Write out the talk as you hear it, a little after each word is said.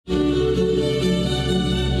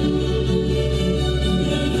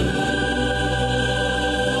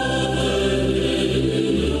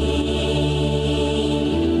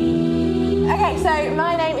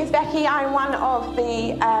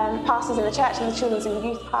pastors in the church and the children's and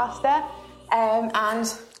youth pastor. And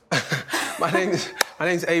my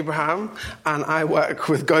name's Abraham, and I work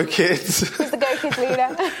with Go Kids. He's the Go Kids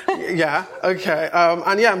leader. Yeah, okay.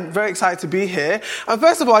 I'm very excited to be here. And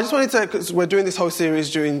first of all, I just wanted to, because we're doing this whole series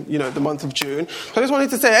during, the month of June, so I just wanted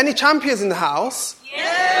to say, any champions in the house? Yay!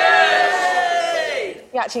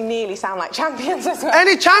 You actually nearly sound like champions as well.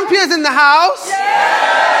 Any champions in the house?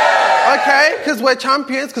 Yay! Okay, because we're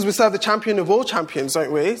champions, because we serve the champion of all champions,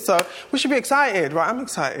 don't we? So we should be excited, right? I'm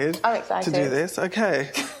excited. To do this. Okay.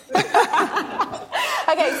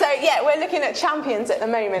 Okay, so we're looking at champions at the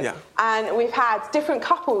moment. Yeah. And we've had different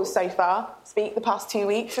couples so far speak the past 2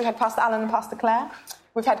 weeks. We've had Pastor Alan and Pastor Claire.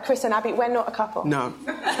 We've had Chris and Abby. We're not a couple. No. Just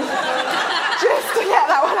to get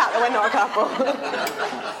that one out, that we're not a couple.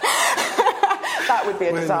 That would be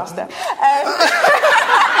a disaster.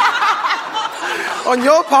 On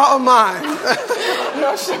your part or mine?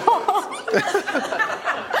 Not sure.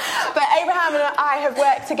 But Abraham and I have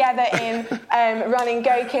worked together in running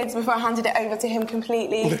Go Kids before I handed it over to him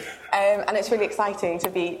completely. And it's really exciting to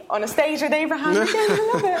be on a stage with Abraham again.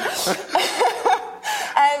 I love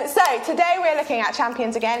it. So today we're looking at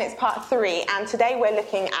champions again. It's part 3. And today we're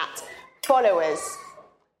looking at followers.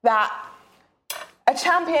 That a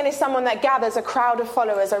champion is someone that gathers a crowd of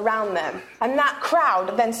followers around them. And that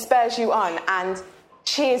crowd then spurs you on and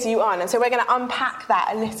cheers you on. And so we're going to unpack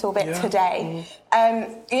that a little bit today.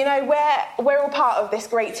 We're all part of this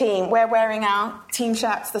great team. We're wearing our team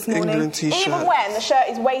shirts this morning. England t-shirts. Even when the shirt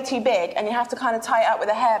is way too big and you have to kind of tie it up with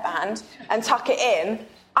a hairband and tuck it in,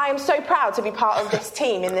 I am so proud to be part of this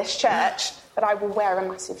team in this church that I will wear a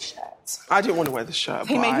massive shirt. I didn't want to wear the shirt.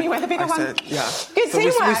 He made me wear the bigger one. Said, yeah. Good so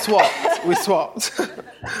teamwork. We swapped.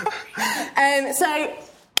 So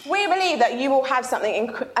we believe that you will have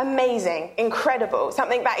something amazing, incredible,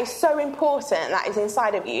 something that is so important that is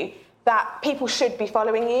inside of you that people should be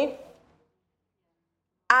following you.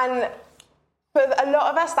 And for a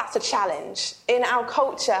lot of us, that's a challenge. In our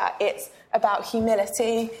culture, it's about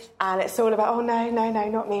humility, and it's all about, oh, no,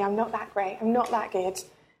 not me, I'm not that great, I'm not that good.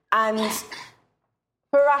 And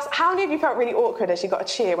for us, how many of you felt really awkward as you got a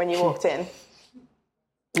cheer when you walked in?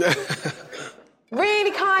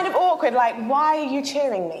 Really kind of awkward, like, why are you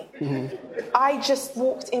cheering me? Mm-hmm. I just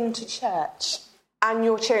walked into church and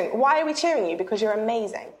you're cheering. Why are we cheering you? Because you're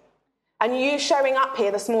amazing. And you showing up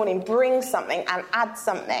here this morning brings something and adds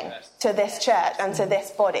something to this church and to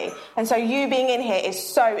this body. And so you being in here is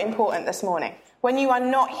so important this morning. When you are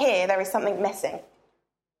not here, there is something missing.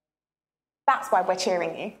 That's why we're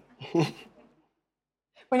cheering you.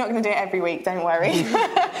 We're not going to do it every week, don't worry.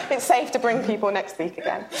 It's safe to bring people next week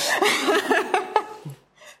again.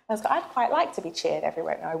 I'd quite like to be cheered every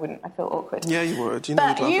week. No, I wouldn't. I feel awkward. Yeah, you would.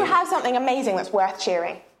 But you have something amazing that's worth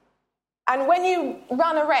cheering. And when you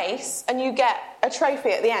run a race and you get a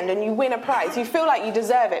trophy at the end and you win a prize, you feel like you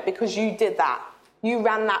deserve it because you did that. You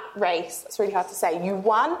ran that race. That's really hard to say. You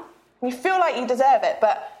won. And you feel like you deserve it,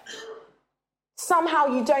 but somehow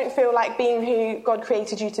you don't feel like being who God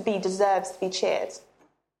created you to be deserves to be cheered.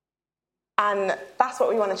 And that's what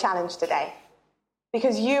we want to challenge today.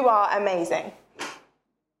 Because you are amazing.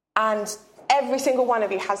 And every single one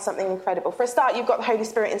of you has something incredible. For a start, you've got the Holy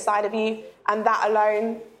Spirit inside of you, and that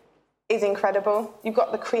alone is incredible. You've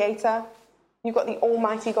got the Creator. You've got the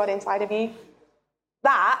Almighty God inside of you.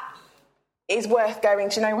 That is worth going,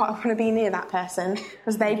 do you know what, I want to be near that person,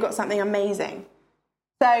 because they've got something amazing.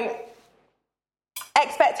 So,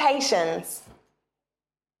 expectations.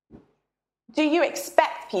 Do you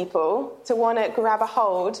expect people to want to grab a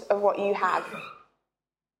hold of what you have?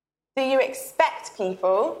 Do you expect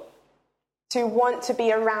people to want to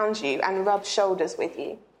be around you and rub shoulders with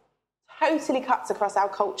you? Totally cuts across our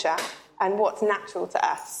culture and what's natural to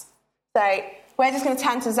us. So we're just going to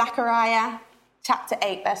turn to Zechariah chapter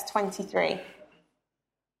 8, verse 23.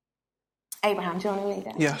 Abraham, do you want to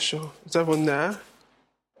read it? Yeah, sure. Is everyone there?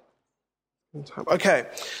 Okay,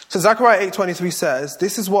 so Zechariah 8:23 says,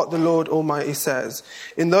 "This is what the Lord Almighty says.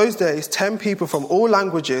 In those days, 10 people from all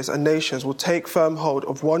languages and nations will take firm hold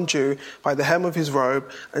of one Jew by the hem of his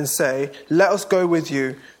robe and say, 'Let us go with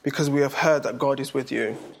you, because we have heard that God is with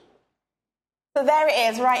you.'" So there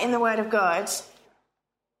it is, right in the Word of God.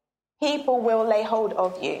 People will lay hold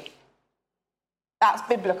of you. That's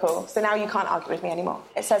biblical, so now you can't argue with me anymore.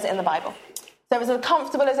 It says it in the Bible. So as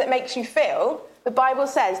uncomfortable as it makes you feel, the Bible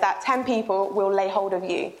says that 10 people will lay hold of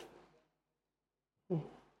you.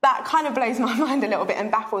 That kind of blows my mind a little bit and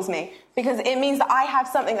baffles me, because it means that I have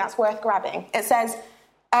something that's worth grabbing. It says,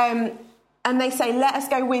 and they say, "Let us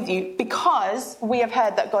go with you, because we have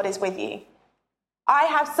heard that God is with you." I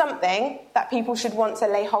have something that people should want to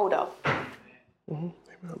lay hold of. Mm-hmm.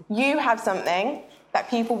 You have something that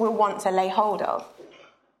people will want to lay hold of.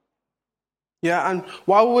 Yeah, and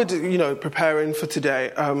while we're, preparing for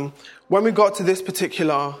today, when we got to this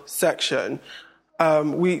particular section,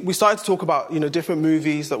 we started to talk about, different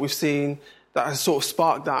movies that we've seen that has sort of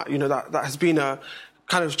sparked that, that has been a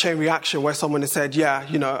kind of chain reaction where someone has said, yeah,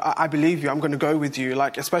 I believe you, I'm going to go with you.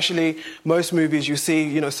 Like, especially most movies you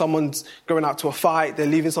see, someone's going out to a fight, they're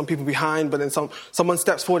leaving some people behind, but then someone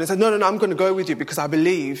steps forward and says, no, I'm going to go with you because I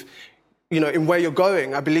believe, in where you're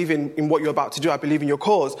going. I believe in what you're about to do. I believe in your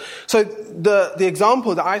cause. So the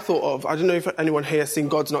example that I thought of, I don't know if anyone here has seen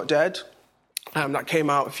God's Not Dead. That came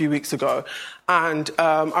out a few weeks ago. And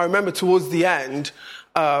I remember towards the end,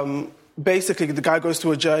 basically the guy goes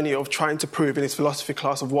through a journey of trying to prove in his philosophy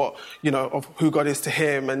class of what, of who God is to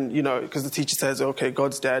him. And, because the teacher says, okay,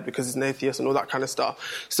 God's dead because he's an atheist and all that kind of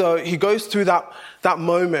stuff. So he goes through that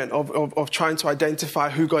moment of trying to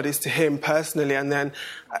identify who God is to him personally. And then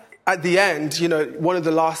at the end, one of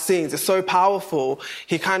the last scenes is so powerful.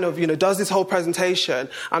 He kind of, does this whole presentation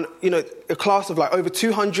and, a class of like over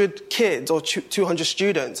 200 kids or 200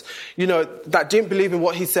 students, that didn't believe in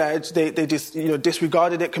what he said. They just,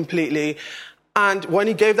 disregarded it completely. And when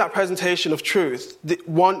he gave that presentation of truth,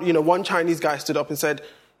 one Chinese guy stood up and said,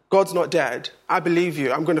 God's not dead. I believe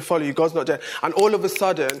you. I'm going to follow you. God's not dead. And all of a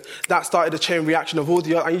sudden, that started a chain reaction of all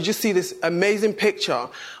the other. And you just see this amazing picture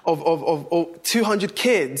of 200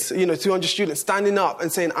 kids, 200 students standing up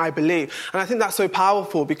and saying, I believe. And I think that's so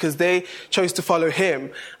powerful because they chose to follow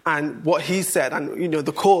him and what he said and,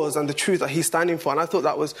 the cause and the truth that he's standing for. And I thought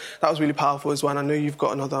that was really powerful as well. And I know you've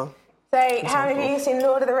got another. So how many of you seen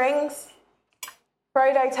Lord of the Rings?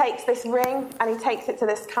 Frodo takes this ring and he takes it to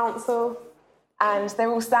this council. And they're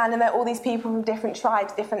all standing there, all these people from different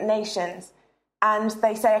tribes, different nations. And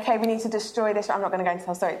they say, okay, we need to destroy this. I'm not going to go into the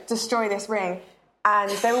whole story. Destroy this ring. And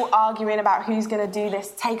they're all arguing about who's going to do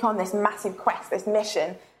this, take on this massive quest, this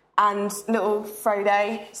mission. And little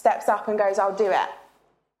Frodo steps up and goes, I'll do it.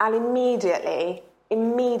 And immediately,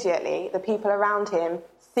 the people around him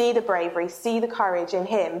see the bravery, see the courage in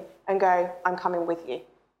him and go, I'm coming with you.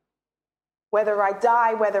 Whether I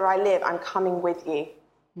die, whether I live, I'm coming with you.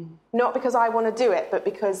 Not because I want to do it, but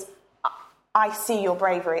because I see your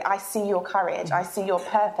bravery, I see your courage, I see your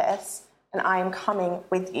purpose, and I am coming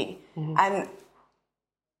with you. And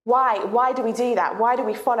why do we do that? Why do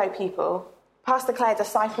we follow people? Pastor Claire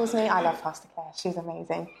disciples me. I love Pastor Claire. She's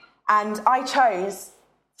amazing. And I chose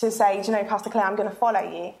to say, do you know, Pastor Claire, I'm going to follow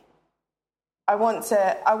you. I want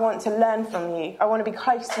to learn from you. I want to be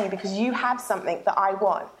close to you because you have something that I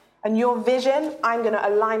want. And your vision, I'm going to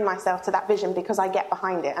align myself to that vision because I get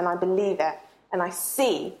behind it and I believe it. And I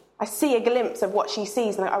see a glimpse of what she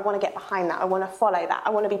sees and I want to get behind that. I want to follow that.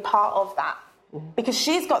 I want to be part of that. Because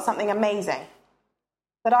she's got something amazing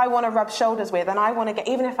that I want to rub shoulders with and I want to get,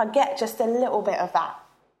 even if I get just a little bit of that,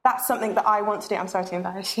 that's something that I want to do. I'm sorry to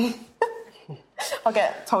embarrass you. I'll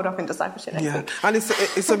get told off in discipleship next week. And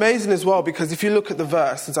it's amazing as well because if you look at the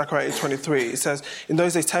verse in Zechariah 8:23, it says, in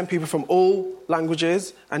those days 10 people from all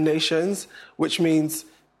languages and nations, which means,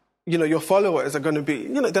 your followers are going to be,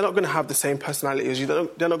 they're not going to have the same personality as you.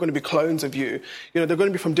 They're not going to be clones of you. They're going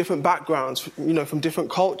to be from different backgrounds, from different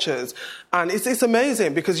cultures. And it's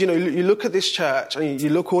amazing because, you look at this church and you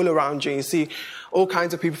look all around you and you see all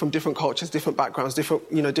kinds of people from different cultures, different backgrounds,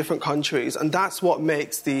 different countries. And that's what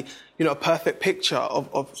makes the, a perfect picture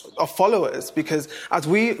of followers because as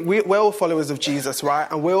we're all followers of Jesus, right?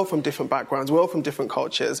 And we're all from different backgrounds, we're all from different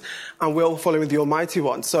cultures, and we're all following the Almighty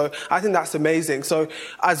One. So I think that's amazing. So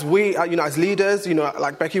as we, as leaders,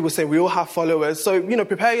 like Becky was saying, we all have followers. So,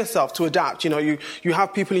 prepare yourself to adapt. You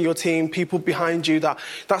have people in your team, people behind you that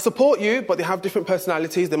support you, but they have different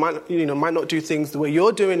personalities. They might not do things the way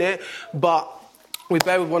you're doing it, but we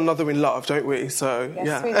bear with one another in love, don't we? So,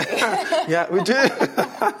 yes, we do. Yeah, we do.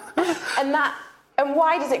 And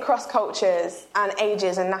why does it cross cultures and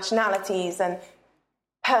ages and nationalities and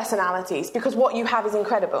personalities? Because what you have is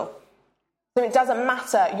incredible. So it doesn't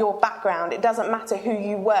matter your background. It doesn't matter who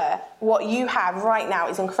you were. What you have right now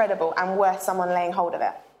is incredible and worth someone laying hold of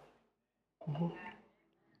it.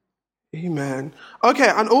 Amen. Okay,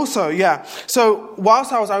 and also, so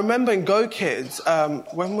whilst I remember in Go Kids,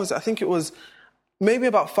 when was it? I think it was maybe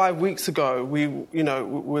about 5 weeks ago, we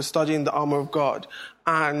were studying the armour of God,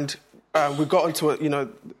 and we got into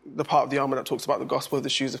the part of the armour that talks about the gospel of the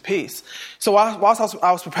shoes of peace. So whilst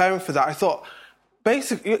I was preparing for that, I thought,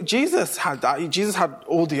 basically, Jesus had that. Jesus had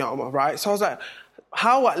all the armour, right? So I was like,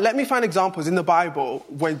 let me find examples in the Bible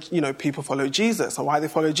when, people follow Jesus or why they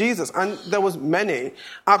follow Jesus. And there was many,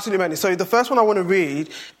 absolutely many. So the first one I want to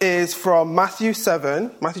read is from Matthew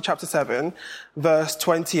chapter 7, from verse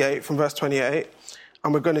 28.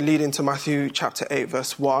 and we're going to lead into Matthew chapter 8,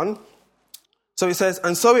 verse 1. So it says,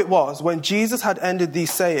 "And so it was, when Jesus had ended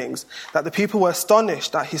these sayings, that the people were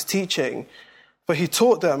astonished at his teaching, for he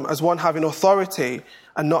taught them as one having authority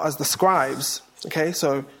and not as the scribes." Okay,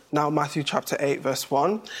 so now Matthew chapter 8, verse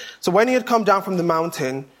 1. "So when he had come down from the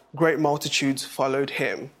mountain, great multitudes followed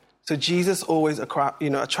him." So Jesus always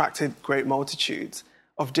attracted great multitudes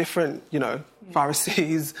of different,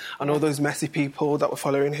 Pharisees and all those messy people that were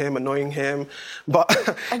following him, annoying him.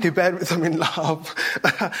 But he bared with them in love.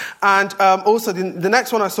 And also the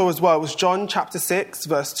next one I saw as well was John chapter 6,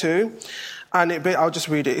 verse 2. And I'll just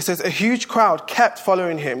read it. It says, "A huge crowd kept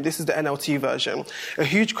following him." This is the NLT version. "A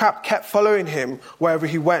huge crowd kept following him wherever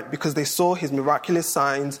he went because they saw his miraculous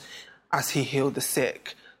signs as he healed the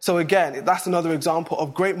sick." So again, that's another example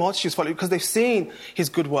of great multitudes following because they've seen his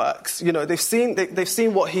good works. They've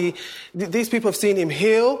seen what these people have seen him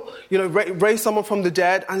heal, raise someone from the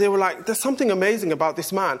dead. And they were like, there's something amazing about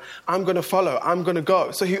this man. I'm going to follow. I'm going to go.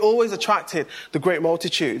 So he always attracted the great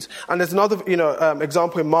multitudes. And there's another,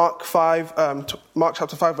 example in Mark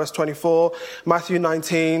chapter 5, verse 24, Matthew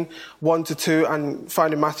 19, 1-2, and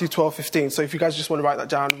finally Matthew 12, 15. So if you guys just want to write that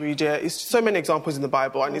down, read it. It's so many examples in the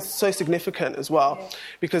Bible and it's so significant as well.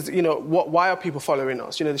 Because, why are people following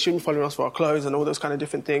us? They shouldn't be following us for our clothes and all those kind of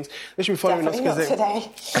different things. They should be following us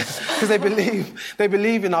because they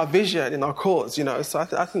believe in our vision, in our cause, So I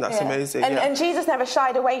think that's amazing. And Jesus never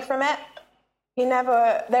shied away from it.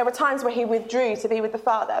 There were times where he withdrew to be with the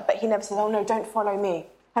Father, but he never said, "Oh no, don't follow me.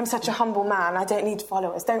 I'm such a humble man. I don't need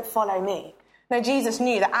followers. Don't follow me." No, Jesus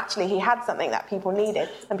knew that actually he had something that people needed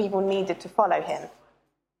and people needed to follow him.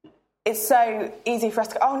 It's so easy for us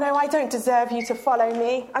to go, "Oh, no, I don't deserve you to follow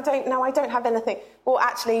me. I don't have anything." Well,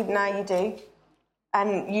 actually, no, you do.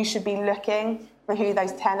 And you should be looking for who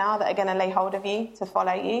those 10 are that are going to lay hold of you to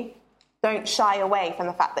follow you. Don't shy away from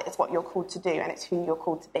the fact that it's what you're called to do and it's who you're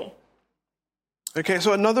called to be. Okay,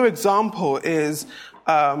 so another example is,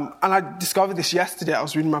 and I discovered this yesterday. I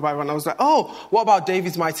was reading my Bible and I was like, "Oh, what about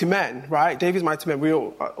David's mighty men?" Right? David's mighty men. We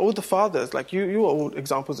all the fathers, like you are all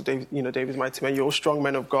examples of David's mighty men. You're all strong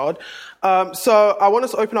men of God. So I want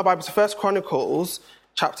us to open our Bibles to 1 Chronicles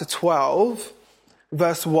chapter 12,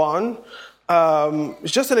 verse 1.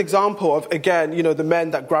 It's just an example of, again, the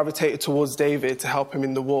men that gravitated towards David to help him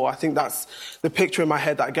in the war. I think that's the picture in my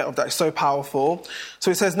head that I get of that is so powerful.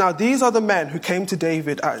 So it says, "Now these are the men who came to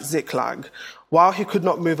David at Ziklag, while he could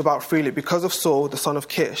not move about freely because of Saul, the son of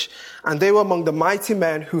Kish. And they were among the mighty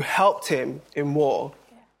men who helped him in war."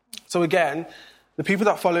 So again, the people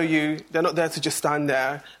that follow you, they're not there to just stand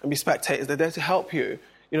there and be spectators. They're there to help you.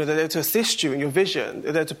 They're there to assist you in your vision.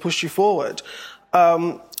 They're there to push you forward.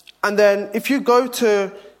 And then if you go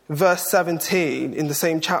to verse 17 in the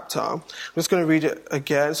same chapter, I'm just going to read it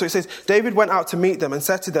again. So it says, "David went out to meet them and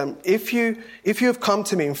said to them, if you have come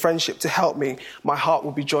to me in friendship to help me, my heart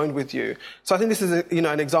will be joined with you." So I think this is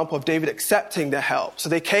an example of David accepting their help. So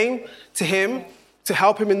they came to him to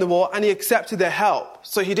help him in the war, and he accepted their help.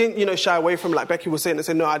 So he didn't, shy away from, like Becky was saying, and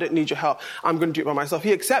say, "No, I don't need your help. I'm going to do it by myself."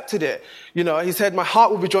 He accepted it. He said, "My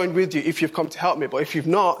heart will be joined with you if you've come to help me. But if you've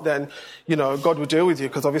not, then, God will deal with you,"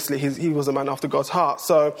 because obviously he was a man after God's heart.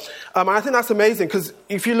 So, and I think that's amazing, because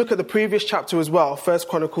if you look at the previous chapter as well, 1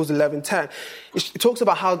 Chronicles 11:10, it talks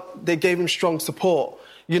about how they gave him strong support.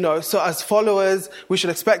 So as followers, we should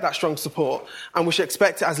expect that strong support. And we should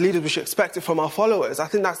expect it as leaders, we should expect it from our followers. I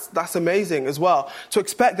think that's amazing as well. To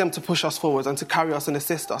expect them to push us forward and to carry us and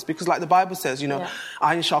assist us. Because like the Bible says,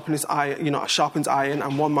 iron sharpens iron, sharpens iron,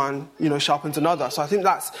 and one man, sharpens another. So I think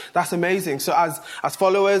that's amazing. So as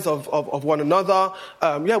followers of one another,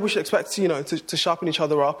 we should expect, to sharpen each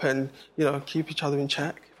other up and, keep each other in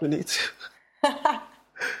check if we need to.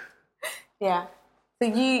 Yeah. So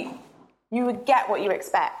you would get what you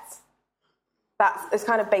expect. It's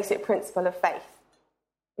kind of basic principle of faith.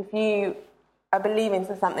 If you are believing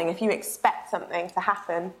for something, if you expect something to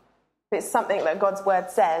happen, if it's something that God's word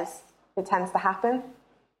says, it tends to happen.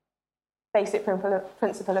 Basic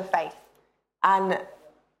principle of faith. And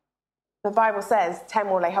the Bible says 10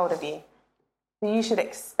 will lay hold of you. So you should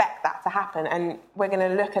expect that to happen. And we're going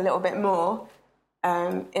to look a little bit more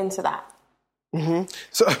into that. Mm-hmm.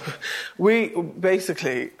 So we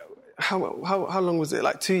basically... How long was it?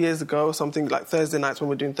 Like 2 years ago or something? Like Thursday nights when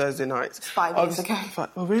we're doing Thursday nights. 5 years ago.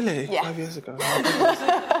 Oh, really? Yeah. 5 years ago.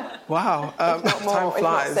 Wow. Time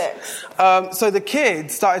flies. So the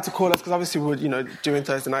kids started to call us, because obviously we were, doing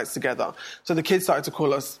Thursday nights together. So the kids started to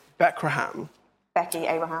call us Beckraham. Becky,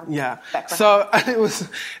 Abraham. Yeah. Beckraham. So and it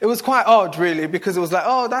was quite odd, really, because it was like,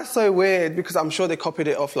 oh, that's so weird, because I'm sure they copied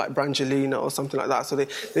it off like Brangelina or something like that. So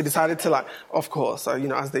they decided to, like, of course,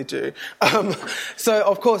 as they do. So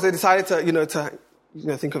of course they decided to, to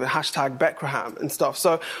think of it, hashtag Beckraham and stuff.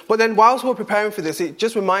 So, but then whilst we were preparing for this, it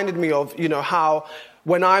just reminded me of, how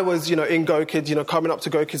when I was, in Go Kids, coming up to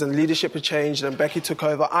Go Kids and leadership had changed and Becky took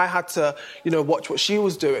over, I had to, watch what she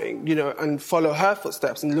was doing, and follow her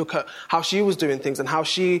footsteps and look at how she was doing things and how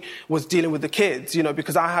she was dealing with the kids,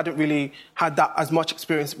 because I hadn't really had that as much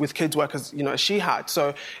experience with kids work as, as she had.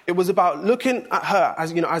 So it was about looking at her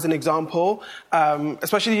as, as an example,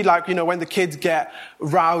 especially like, when the kids get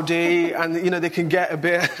rowdy and, they can get a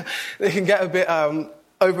bit,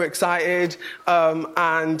 overexcited,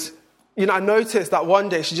 and, I noticed that one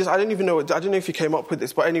day I don't know if you came up with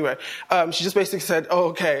this, but anyway, she just basically said,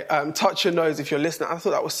 touch your nose if you're listening. I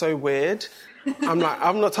thought that was so weird. I'm like,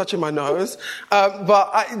 I'm not touching my nose.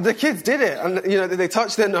 But the kids did it and, they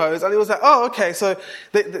touched their nose and it was like, oh, okay. So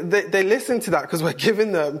they listened to that because we're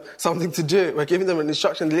giving them something to do. We're giving them an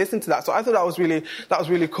instruction. They listened to that. So I thought that was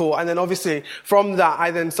really cool. And then obviously from that,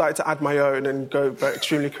 I then started to add my own and go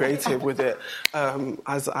extremely creative with it,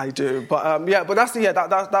 as I do. But,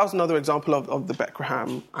 that was another example of the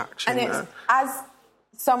Beckraham action. And it's, as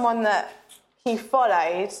someone that he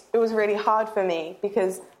followed, it was really hard for me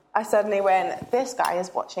because I suddenly went, this guy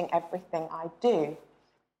is watching everything I do.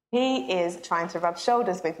 He is trying to rub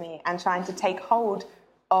shoulders with me and trying to take hold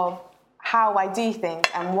of how I do things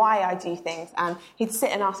and why I do things. And he'd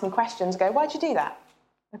sit and ask me questions, go, why'd you do that?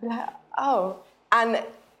 I'd be like, oh. And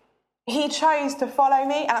he chose to follow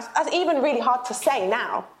me. And that's even really hard to say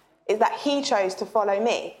now, is that he chose to follow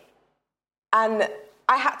me. And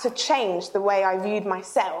I had to change the way I viewed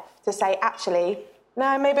myself to say, actually,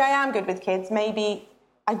 no, maybe I am good with kids. Maybe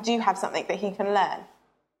I do have something that he can learn.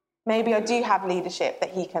 Maybe I do have leadership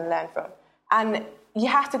that he can learn from. And you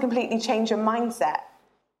have to completely change your mindset.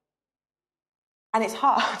 And it's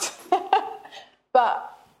hard.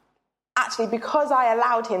 But actually, because I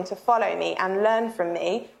allowed him to follow me and learn from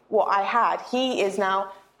me what I had, he is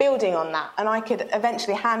now building on that. And I could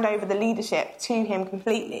eventually hand over the leadership to him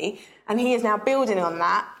completely. And he is now building on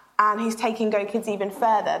that. And he's taking Go Kids even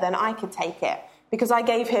further than I could take it. Because I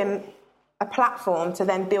gave him a platform to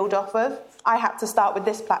then build off of. I had to start with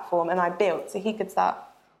this platform and I built so he could start.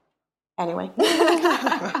 Anyway. 10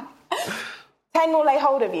 will lay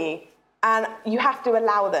hold of you and you have to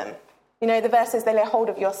allow them. The verse says they lay hold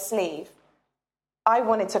of your sleeve. I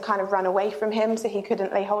wanted to kind of run away from him so he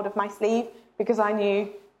couldn't lay hold of my sleeve because I knew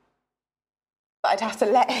that I'd have to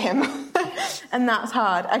let him. And that's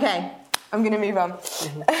hard. Okay, I'm going to move on.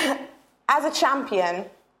 Mm-hmm. As a champion,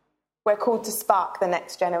 we're called to spark the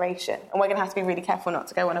next generation. And we're going to have to be really careful not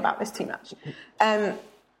to go on about this too much.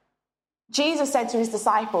 Jesus said to his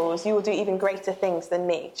disciples, you will do even greater things than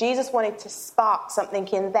me. Jesus wanted to spark something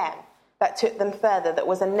in them that took them further, that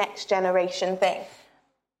was a next generation thing.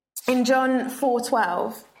 In John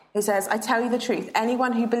 4:12, he says, I tell you the truth,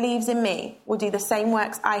 anyone who believes in me will do the same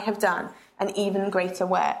works I have done and even greater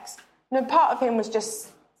works. Part of him was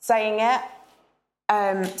just saying it,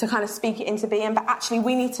 to kind of speak it into being, but actually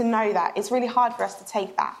we need to know that. It's really hard for us to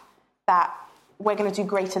take that we're going to do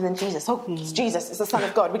greater than Jesus. It's Jesus, it's the Son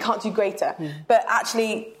of God, we can't do greater. But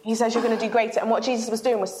actually, he says you're going to do greater. And what Jesus was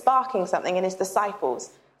doing was sparking something in his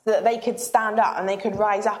disciples so that they could stand up and they could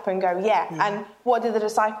rise up and go, yeah. And what did the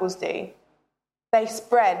disciples do? They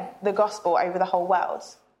spread the gospel over the whole world.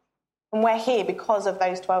 And we're here because of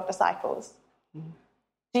those 12 disciples.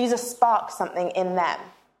 Jesus sparked something in them.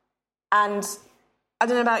 And I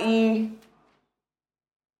don't know about you,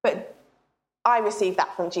 but I received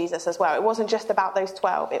that from Jesus as well. It wasn't just about those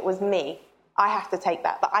 12. It was me. I have to take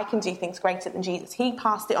that I can do things greater than Jesus. He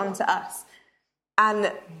passed it on to us.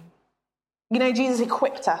 And, Jesus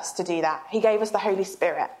equipped us to do that. He gave us the Holy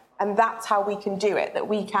Spirit. And that's how we can do it, that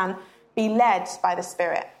we can be led by the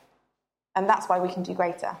Spirit. And that's why we can do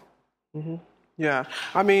greater. Mm-hmm. Yeah.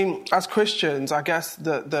 I mean, as Christians, I guess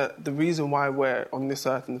the reason why we're on this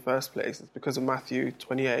earth in the first place is because of Matthew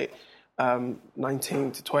 28,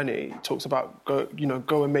 19 to 20. It talks about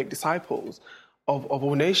go and make disciples of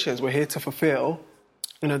all nations. We're here to fulfill,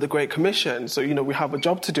 the Great Commission. So, we have a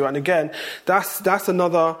job to do. And again, that's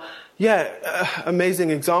another, amazing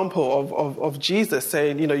example of Jesus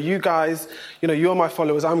saying, you guys, you're my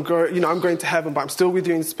followers. I'm going to heaven, but I'm still with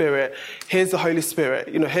you in spirit. Here's the Holy Spirit.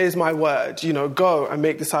 Here's my word. Go and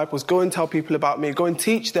make disciples. Go and tell people about me. Go and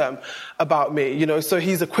teach them about me. So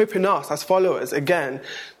he's equipping us as followers again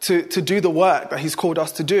to do the work that he's called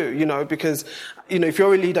us to do. Because if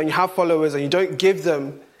you're a leader and you have followers and you don't give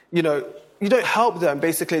them, you don't help them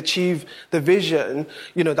basically achieve the vision,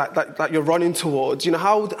 that you're running towards.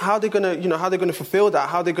 How are they going to fulfill that?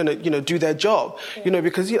 How are they going to, do their job?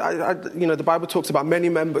 Because, the Bible talks about many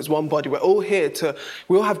members, one body. We're all here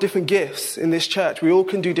we all have different gifts in this church. We all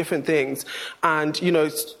can do different things. And,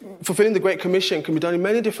 fulfilling the Great Commission can be done in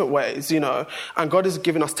many different ways, and God has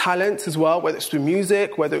given us talents as well, whether it's through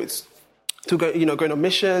music, whether it's to go, going on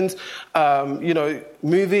missions,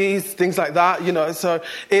 movies, things like that, So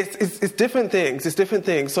it's different things. It's different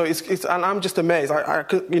things. So and I'm just amazed. I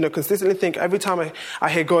consistently think every time I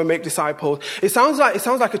hear "go and make disciples," it sounds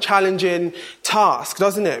like a challenging task,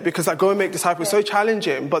 doesn't it? Because go and make disciples is so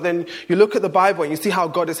challenging. But then you look at the Bible and you see how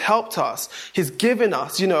God has helped us. He's given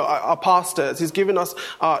us, our pastors. He's given us,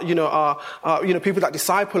 our people that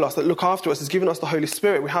disciple us, that look after us. He's given us the Holy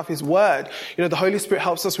Spirit. We have His Word. The Holy Spirit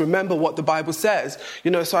helps us remember what the Bible says.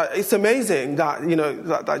 So it's amazing that,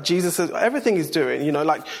 that Jesus says everything He's doing,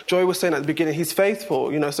 like Joy was saying at the beginning, He's faithful,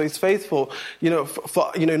 so He's faithful,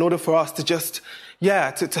 for in order for us to just,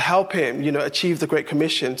 to help Him, achieve the Great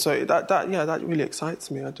Commission. So that really excites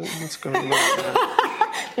me. I don't know what's going on.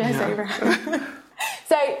 Yes, Abraham.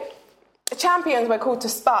 So, champions, we're called to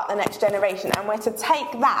spark the next generation, and we're to take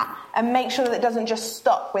that and make sure that it doesn't just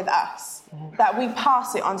stop with us, that we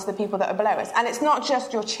pass it on to the people that are below us. And it's not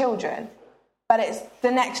just your children, but it's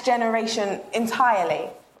the next generation entirely.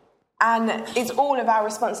 And it's all of our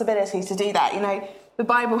responsibility to do that. The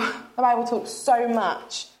Bible talks so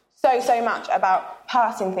much about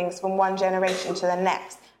passing things from one generation to the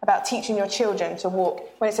next, about teaching your children to walk.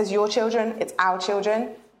 When it says your children, it's our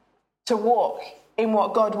children, to walk in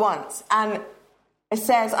what God wants. And it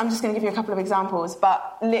says, I'm just going to give you a couple of examples,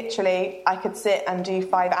 but literally I could sit and do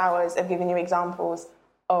 5 hours of giving you examples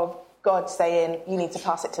of God saying you need to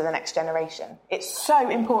pass it to the next generation. It's so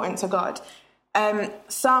important to God.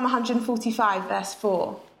 Psalm 145 verse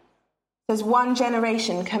 4 says, one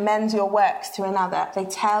generation commends your works to another. They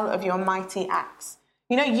tell of your mighty acts.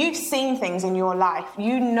 You've seen things in your life.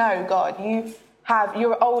 God.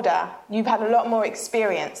 You're older. You've had a lot more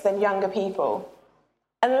experience than younger people.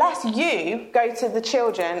 Unless you go to the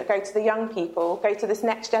children, go to the young people, go to this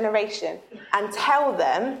next generation and tell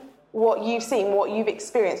them what you've seen, what you've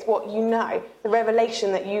experienced, what you know, the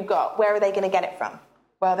revelation that you got, where are they going to get it from?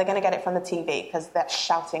 Well, they're going to get it from the TV because they're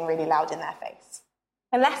shouting really loud in their face.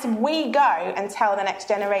 Unless we go and tell the next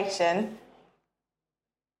generation,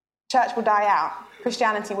 church will die out,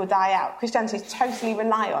 Christianity will die out. Christianity is totally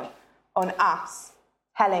reliant on us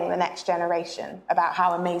telling the next generation about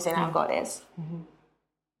how amazing our God is. Mm-hmm.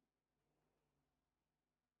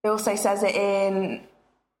 It also says it in...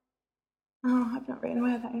 Oh, I've not written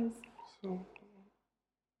where that is. No,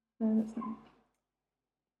 that's not.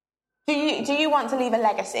 Do you want to leave a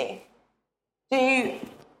legacy? Do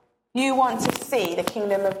you want to see the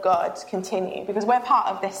kingdom of God continue? Because we're part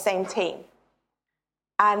of this same team.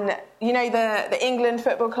 And, the England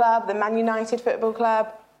Football Club, the Man United Football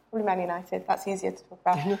Club, probably Man United, that's easier to talk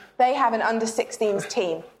about. Mm-hmm. They have an under-16s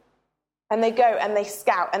team. And they go and they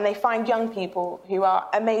scout and they find young people who are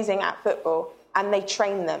amazing at football and they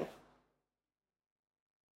train them.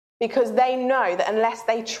 Because they know that unless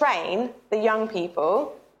they train the young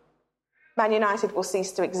people, Man United will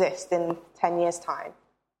cease to exist in 10 years' time.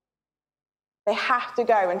 They have to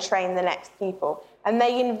go and train the next people. And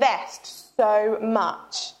they invest so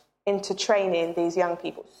much into training these young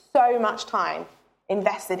people. So much time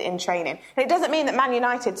invested in training. And it doesn't mean that Man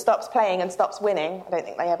United stops playing and stops winning. I don't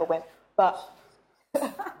think they ever win. But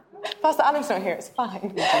Pastor Adam's not here, it's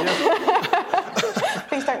fine.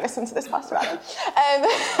 Please don't listen to this, Pastor Adam.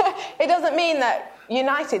 It doesn't mean that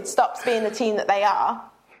United stops being the team that they are,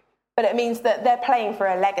 but it means that they're playing for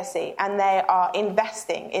a legacy and they are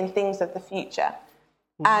investing in things of the future.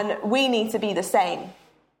 And we need to be the same.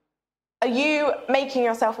 Are you making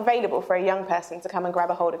yourself available for a young person to come and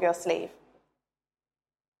grab a hold of your sleeve?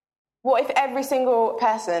 What if every single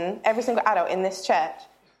person, every single adult in this church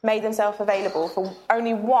made themselves available for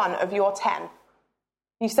only one of your 10?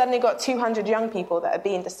 You've suddenly got 200 young people that are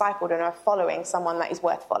being discipled and are following someone that is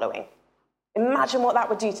worth following. Imagine what that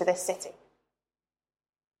would do to this city.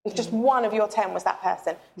 If just one of your 10 was that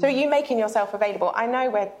person. So are you making yourself available? I know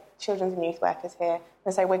we're children's and youth workers here,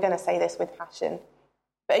 and so we're going to say this with passion.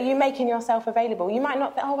 But are you making yourself available? You might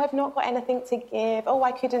not think, I've not got anything to give.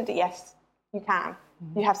 I couldn't do. Yes, you can.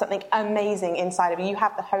 You have something amazing inside of you. You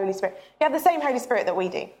have the Holy Spirit. You have the same Holy Spirit that we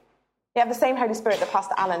do. You have the same Holy Spirit that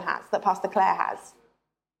Pastor Alan has, that Pastor Claire has.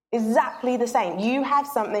 Exactly the same. You have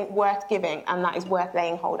something worth giving, and that is worth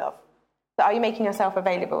laying hold of. So are you making yourself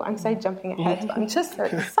available? I'm so jumping ahead, but I'm just so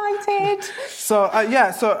excited. So,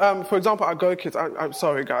 for example, at Go Kids, I'm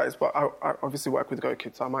sorry, guys, but I obviously work with Go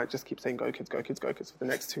Kids, so I might just keep saying Go Kids, Go Kids, Go Kids for the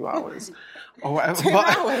next 2 hours. Or whatever. 2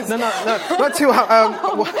 hours? No, not 2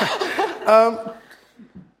 hours.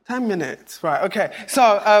 10 minutes, right, okay.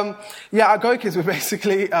 So, at Go Kids, we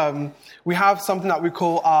basically, we have something that we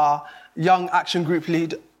call our Young Action Group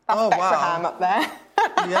Lead. That's Bethlehem up there.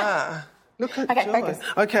 Yeah. Look at Okay, Joy. focus.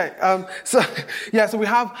 Okay, so we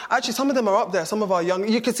have, actually some of them are up there, some of our young,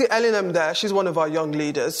 you can see Ellingham there, she's one of our young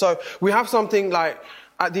leaders. So we have something like,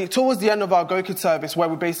 towards the end of our Go Kids service where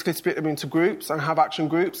we basically split them into groups and have action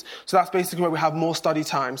groups. So that's basically where we have more study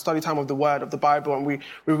time of the Word, of the Bible, and we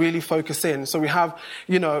really focus in. So we have,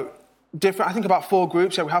 different, I think about 4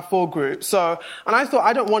 groups. Yeah, we have 4 groups. So, and I thought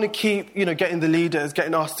I don't want to keep, getting the leaders,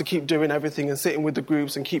 getting us to keep doing everything and sitting with the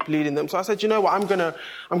groups and keep leading them. So I said, you know what, I'm going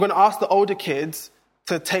to ask the older kids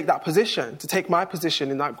to take that position, to take my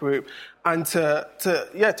position in that group and to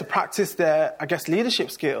practice their, I guess,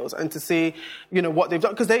 leadership skills and to see, what they've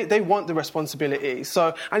done, because they want the responsibility.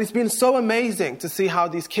 So, and it's been so amazing to see how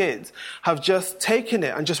these kids have just taken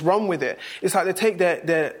it and just run with it. It's like they take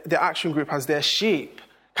their action group as their sheep,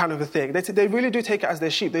 kind of a thing. They really do take it as their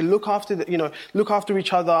sheep. They look after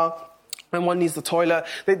each other. When one needs the toilet,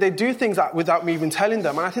 they do things without me even telling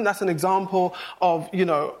them. And I think that's an example of,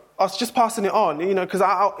 us just passing it on, because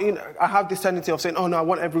I have this tendency of saying, oh no, I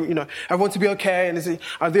want everyone to be okay, and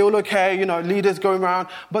are they all okay? Leaders going around.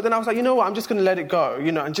 But then I was like, you know what? I'm just going to let it go,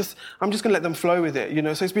 and I'm just going to let them flow with it,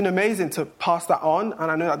 So it's been amazing to pass that on,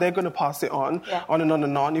 and I know that they're going to pass it on, on and on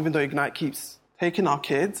and on, even though Ignite keeps taking our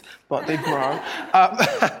kids, but they grow.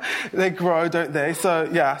 They grow, don't they? So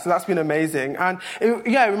that's been amazing. And it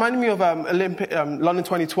reminded me of London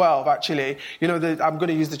 2012, actually. I'm going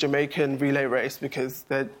to use the Jamaican relay race because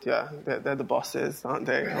they're the bosses, aren't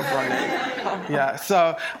they, of running? Yeah,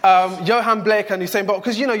 so Johan Blake and Usain Bolt,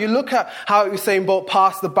 because, you look at how Usain Bolt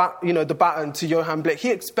passed the baton to Johan Blake. He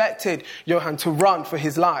expected Johan to run for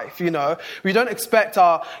his life, We don't expect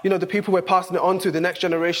the people we're passing it on to, the next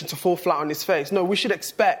generation, to fall flat on his face. No, we should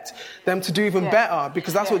expect them to do even better,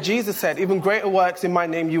 because that's what Jesus said. Even greater works in my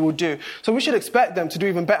name you will do. So we should expect them to do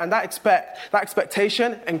even better. And that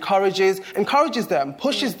expectation encourages them,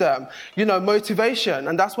 pushes them, motivation.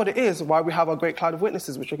 And that's what it is, why we have our great cloud of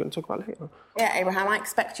witnesses, which we're going to talk about later. Yeah, Abraham, I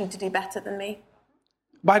expect you to do better than me.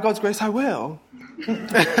 By God's grace, I will.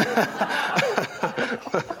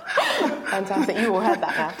 Fantastic. You all heard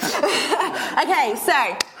that now. Okay,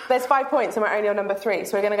 so there's 5 points and we're only on number 3,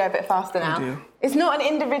 so we're going to go a bit faster now. It's not an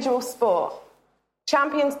individual sport.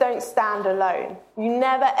 Champions don't stand alone. You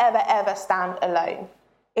never, ever, ever stand alone.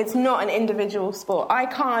 It's not an individual sport. I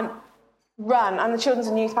can't run. I'm the children's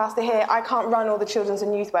and youth pastor here. I can't run all the children's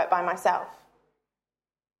and youth work by myself.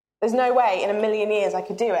 There's no way in a million years I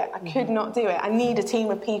could do it. I could not do it. I need a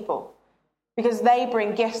team of people because they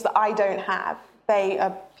bring gifts that I don't have. They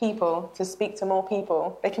are people to speak to more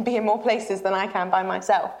people. They can be in more places than I can by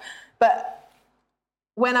myself. But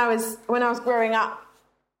when I was growing up,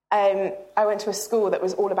 I went to a school that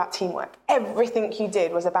was all about teamwork. Everything you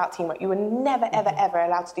did was about teamwork. You were never, ever, ever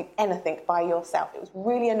allowed to do anything by yourself. It was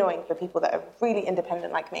really annoying for people that are really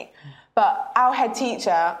independent like me. But our head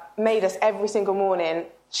teacher made us every single morning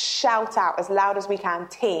shout out as loud as we can,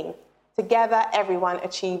 team. Together, everyone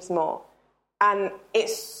achieves more. And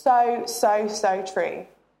it's so, so, so true.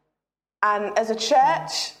 And as a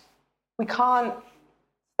church, we can't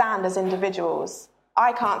stand as individuals.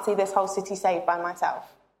 I can't see this whole city saved by myself.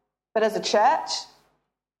 But as a church,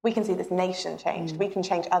 we can see this nation changed. We can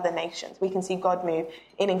change other nations. We can see God move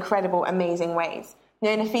in incredible, amazing ways.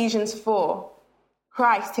 In Ephesians 4,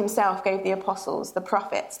 Christ himself gave the apostles, the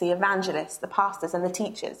prophets, the evangelists, the pastors, and the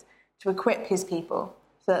teachers to equip his people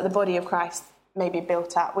so that the body of Christ may be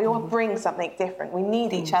built up. We all bring something different. We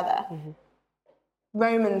need each other.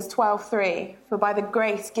 Romans 12:3, for by the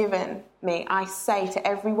grace given me, I say to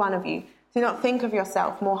every one of you, do not think of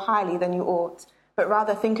yourself more highly than you ought, but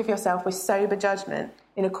rather think of yourself with sober judgment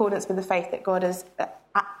in accordance with the faith that God has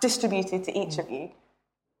distributed to each of you.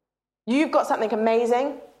 You've got something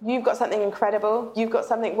amazing. You've got something incredible. You've got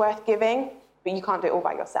something worth giving, but you can't do it all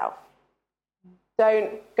by yourself.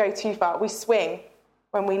 Don't go too far. We swing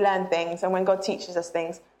when we learn things and when God teaches us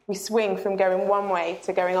things. We swing from going one way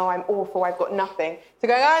to going, oh, I'm awful, I've got nothing, to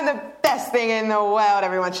going, I'm the best thing in the world,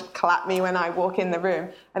 everyone should clap me when I walk in the room.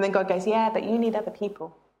 And then God goes, yeah, but you need other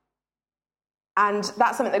people. And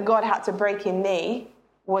that's something that God had to break in me,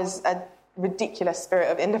 was a ridiculous spirit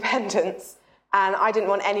of independence. And I didn't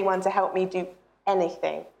want anyone to help me do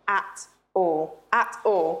anything at all.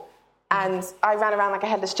 And I ran around like a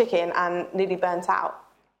headless chicken and nearly burnt out.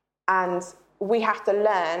 And we have to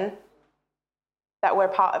learn that we're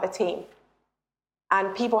part of a team.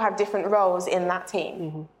 And people have different roles in that team.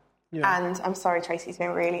 Mm-hmm. Yeah. And I'm sorry, Tracy's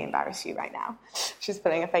going to really embarrass you right now. She's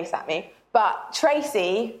pulling a face at me. But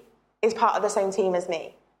Tracy is part of the same team as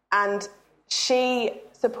me. And she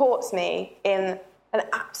supports me in an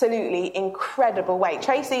absolutely incredible way.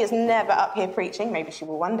 Tracy is never up here preaching. Maybe she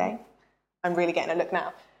will one day. I'm really getting a look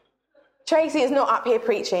now. Tracy is not up here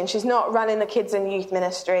preaching. She's not running the kids and youth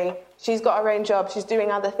ministry. She's got her own job. She's doing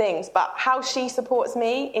other things. But how she supports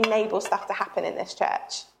me enables stuff to happen in this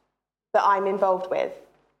church that I'm involved with.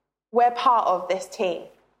 We're part of this team.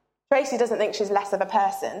 Tracy doesn't think she's less of a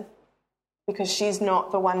person because she's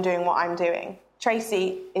not the one doing what I'm doing.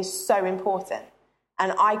 Tracy is so important.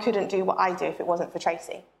 And I couldn't do what I do if it wasn't for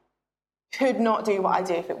Tracy. Could not do what I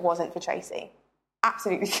do if it wasn't for Tracy.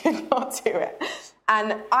 Absolutely could not do it.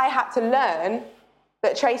 And I had to learn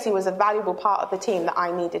that Tracy was a valuable part of the team that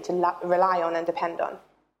I needed to rely on and depend on.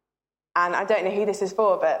 And I don't know who this is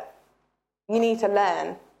for, but you need to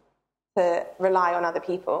learn to rely on other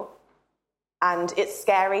people. And it's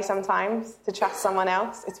scary sometimes to trust someone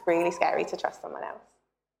else. It's really scary to trust someone else.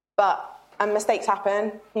 And mistakes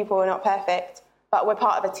happen. People are not perfect. But we're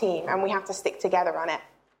part of a team, and we have to stick together on it.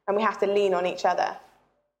 And we have to lean on each other.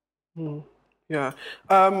 Yeah.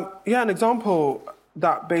 An example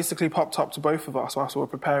that basically popped up to both of us whilst we were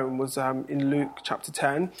preparing was in Luke chapter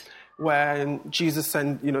 10, when Jesus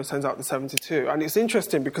sends out the 72. And it's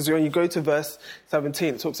interesting because when you go to verse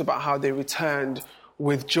 17, it talks about how they returned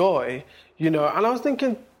with joy, and I was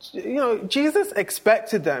thinking, Jesus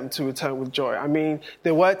expected them to return with joy. I mean,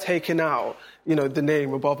 they were taking out, the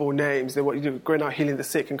name above all names. They were going out healing the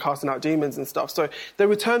sick and casting out demons and stuff. So they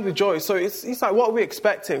returned with joy. So it's like, what are we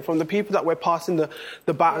expecting from the people that we're passing the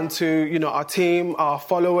baton to, our team, our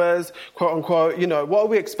followers, quote unquote, what are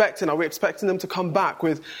we expecting? Are we expecting them to come back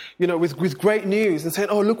with great news and saying,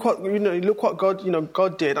 oh, look what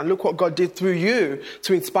God did, and look what God did through you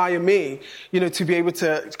to inspire me, to be able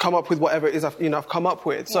to come up with whatever it is I've come up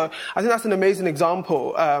with. So I think that's an amazing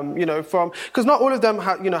example, because not all of them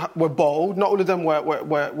were bold, not all of them were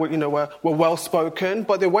well spoken,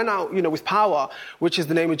 but they went out, with power, which is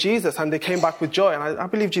the name of Jesus, and they came back with joy. And I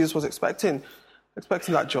believe Jesus was expecting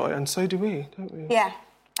that joy, and so do we, don't we? Yeah,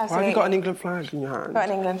 absolutely. Why have you got an England flag in your hand? I've got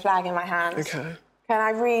an England flag in my hand. Okay. Can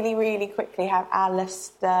I really, really quickly have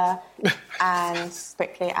Alistair and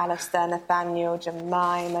quickly Alistair, Nathaniel,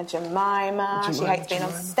 Jemima. She hates being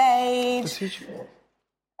on stage.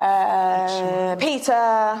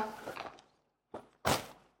 Peter.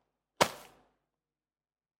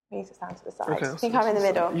 You need to stand to the side. Okay, you can come in the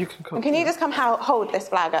middle. You can come. And can you just come hold this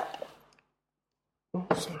flag up? Oh,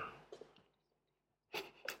 sorry.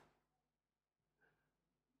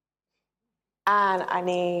 And I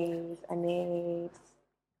need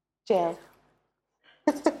Jill.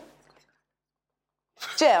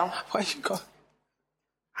 Jill. Why you got?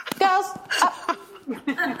 Girls, up.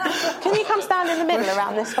 Can you come stand in the middle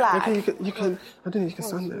around this flag? Okay, you can. I don't know. You can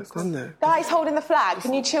stand there. Guys holding the flag.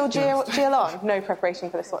 Can you chill Jill on? No preparation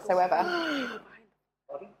for this whatsoever.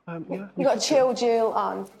 Yeah. You got to chill Jill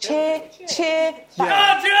on. Cheer. Yeah. Come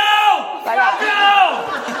on, Jill! Like that.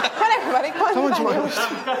 Come on, everybody. Come on,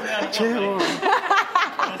 Cheer on.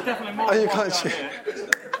 There's definitely more. Oh, you can't cheer.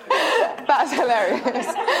 That's hilarious.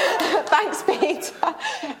 Thanks, Peter.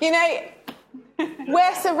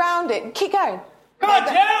 We're surrounded. Keep going. Come on,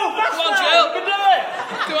 Jill! Come on, Jill! You can do it!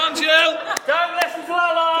 Go on, Jill! Don't listen to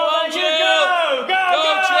Lala! Go on, Jill! Go,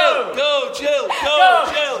 Jill! Go, Jill! Go,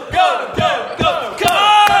 Jill! go, go, go! Come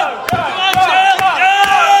on! Come on,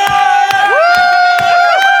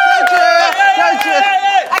 Jill!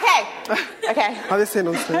 Okay. Are they staying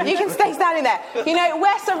on stage? You can stay standing there.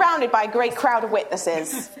 We're surrounded by a great crowd of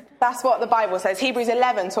witnesses. That's what the Bible says. Hebrews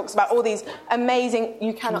 11 talks about all these amazing...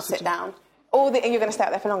 You cannot sit down. You're going to stay out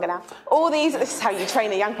there for longer now. This is how you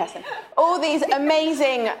train a young person. All these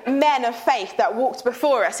amazing men of faith that walked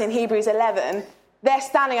before us in Hebrews 11, they're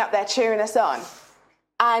standing up there cheering us on.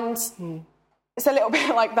 And it's a little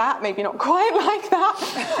bit like that, maybe not quite like that.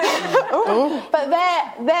 But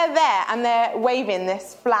they're there and they're waving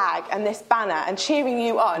this flag and this banner and cheering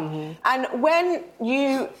you on. And when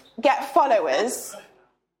you get followers,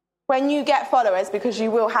 because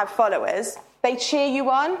you will have followers, they cheer you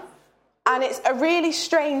on. And it's a really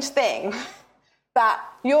strange thing that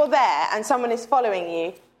you're there and someone is following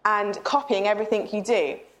you and copying everything you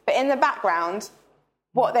do. But in the background,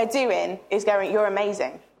 what they're doing is going, you're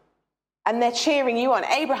amazing. And they're cheering you on.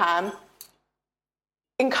 Abraham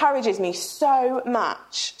encourages me so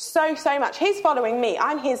much, so much. He's following me.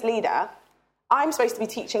 I'm his leader. I'm supposed to be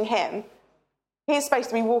teaching him. He's supposed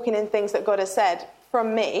to be walking in things that God has said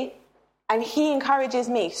from me. And he encourages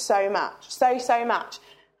me so much, so much.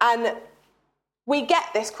 And we get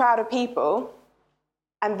this crowd of people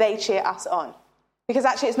and they cheer us on. Because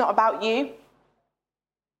actually it's not about you.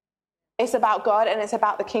 It's about God and it's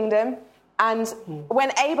about the kingdom. And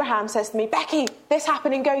when Abraham says to me, Becky, this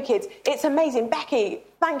happened in Go Kids. It's amazing. Becky,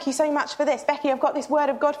 thank you so much for this. Becky, I've got this word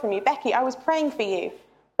of God from you. Becky, I was praying for you.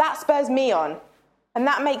 That spurs me on. And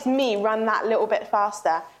that makes me run that little bit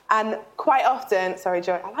faster. And quite often, sorry,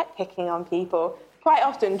 Joy, I like picking on people. Quite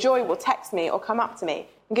often, Joy will text me or come up to me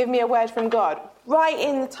and give me a word from God right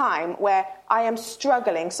in the time where I am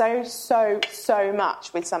struggling so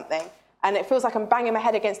much with something. And it feels like I'm banging my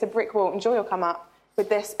head against a brick wall, and Joy will come up with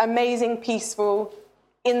this amazing, peaceful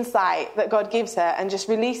insight that God gives her and just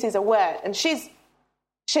releases a word. And she's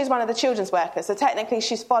one of the children's workers, so technically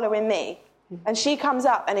she's following me. And she comes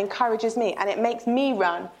up and encourages me, and it makes me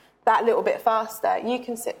run that little bit faster. You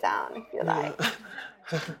can sit down if you like.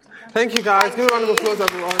 Thank you, guys. Give a round of applause,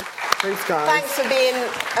 everyone. Thanks, guys. Thanks for being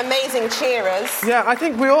amazing cheerers. Yeah, I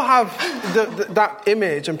think we all have that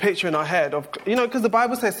image and picture in our head of, because the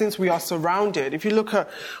Bible says since we are surrounded, if you look at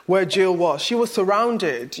where Jill was, she was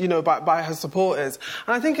surrounded, by her supporters.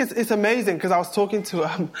 And I think it's amazing because I was talking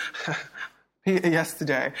to Peter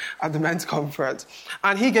yesterday at the men's conference,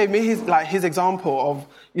 and he gave me his example of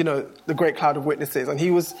the great cloud of witnesses, and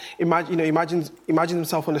he was imagine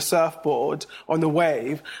himself on a surfboard on the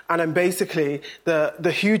wave, and then basically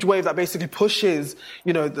the huge wave that basically pushes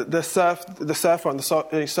the surfer on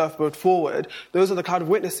the surfboard forward. Those are the cloud of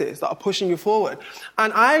witnesses that are pushing you forward.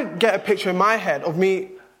 And I get a picture in my head of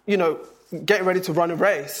me getting ready to run a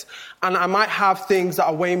race, and I might have things that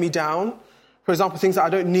are weighing me down. For example, things that I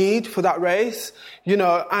don't need for that race,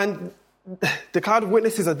 and the cloud of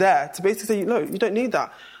witnesses are there to basically say, no, you don't need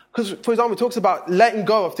that. Because, for example, it talks about letting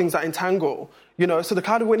go of things that entangle, so the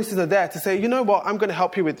cloud of witnesses are there to say, you know what, I'm going to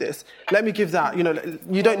help you with this. Let me give that, you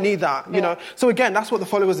don't need that, So again, that's what the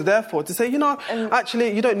followers are there for, to say,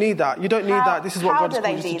 actually, you don't need that. You don't need that. This is what God has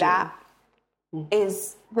called you to do. How do they do that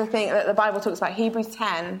is the thing that the Bible talks about. Hebrews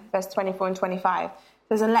 10, verse 24 and 25.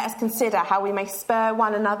 says, and let us consider how we may spur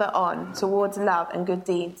one another on towards love and good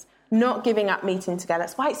deeds, not giving up meeting together.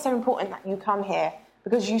 That's why it's so important that you come here,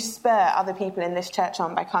 because you spur other people in this church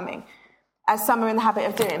on by coming, as some are in the habit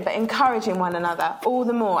of doing, but encouraging one another all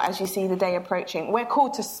the more as you see the day approaching. We're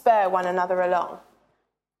called to spur one another along.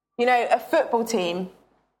 A football team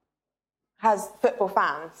has football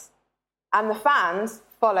fans, and the fans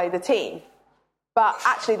follow the team, but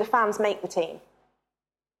actually the fans make the team.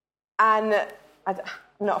 And I'm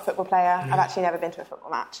not a football player. I've actually never been to a football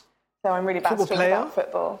match. So I'm really bad to talk about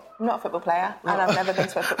football. I'm not a football player, and I've never been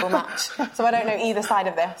to a football match. So I don't know either side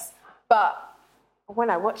of this. But when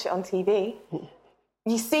I watch it on TV,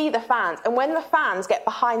 you see the fans. And when the fans get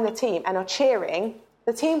behind the team and are cheering,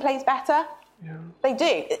 the team plays better. Yeah. They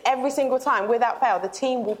do. Every single time, without fail, the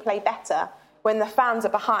team will play better when the fans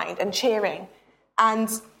are behind and cheering. And,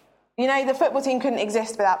 the football team couldn't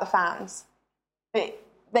exist without the fans.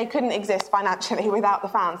 They couldn't exist financially without the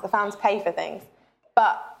fans. The fans pay for things.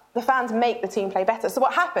 But the fans make the team play better. So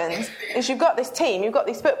what happens is you've got this team, you've got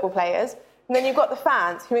these football players, and then you've got the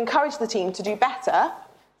fans who encourage the team to do better.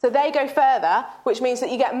 So they go further, which means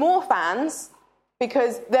that you get more fans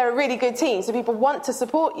because they're a really good team. So people want to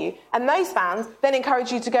support you. And those fans then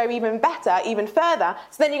encourage you to go even better, even further.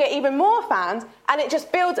 So then you get even more fans, and it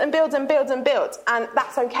just builds and builds and builds and builds. And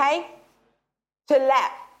that's okay to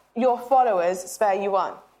let your followers spur you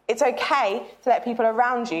on. It's okay to let people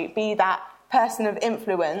around you be that person of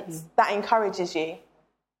influence that encourages you.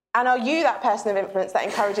 And are you that person of influence that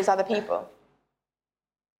encourages other people?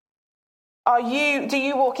 Do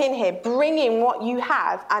you walk in here bringing what you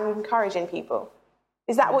have and encouraging people?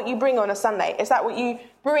 Is that what you bring on a Sunday? Is that what you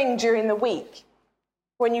bring during the week?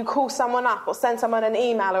 When you call someone up or send someone an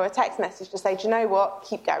email or a text message to say, do you know what?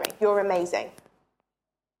 Keep going. You're amazing.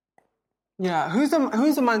 Yeah, who's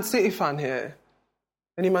a Man City fan here?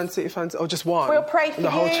 Any Man City fans? Oh, just one? We'll pray for the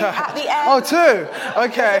whole you church. at the end. Oh, two?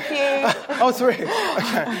 Okay. Oh, three.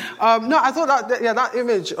 Okay. No, I thought that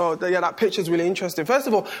image, that picture is really interesting. First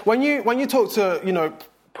of all, when you talk to,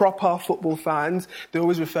 proper football fans, they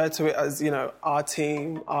always refer to it as, our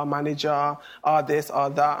team, our manager, our this, our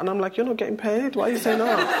that. And I'm like, you're not getting paid? Why are you saying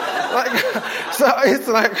that? So it's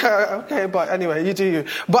like, okay, but anyway, you do you.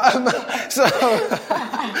 But,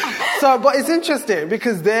 but it's interesting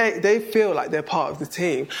because they feel like they're part of the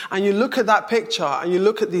team. And you look at that picture and you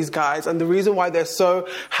look at these guys, and the reason why they're so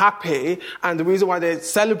happy and the reason why they're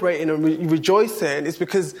celebrating and rejoicing is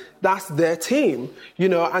because that's their team,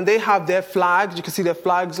 and they have their flags. You can see their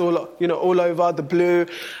flags all over, the blue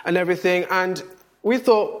and everything. And we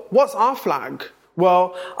thought, what's our flag?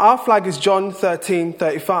 Well, our flag is John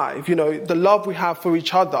 13:35. You know, the love we have for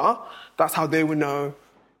each other, that's how they will know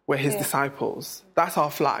we're his disciples. That's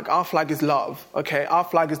our flag. Our flag is love, okay? Our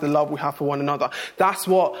flag is the love we have for one another. That's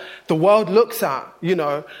what the world looks at, you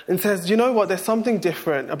know, and says, you know what, there's something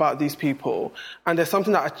different about these people. And there's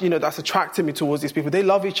something that, you know, that's attracted me towards these people. They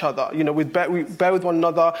love each other. You know, we bear with one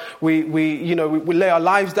another. We lay our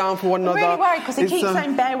lives down for one another. I'm really worried because he keeps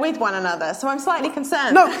saying bear with one another, so I'm slightly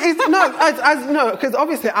concerned. Because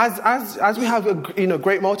obviously as we have a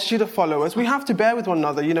great multitude of followers, we have to bear with one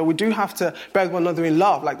another. You know, we do have to bear with one another in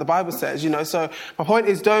love, like the Bible says, you know. So my point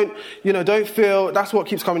is, don't feel, that's what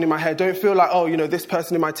keeps coming in my head. Don't feel like, oh, you know, this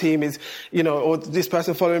person in my team is, you know, or this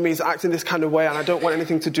person following me is acting this kind of way and I don't want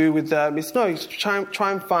anything to do with them. It's try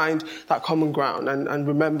and find that common ground and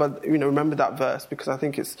remember that verse, because I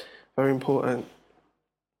think it's very important.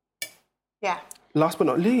 Yeah. Last but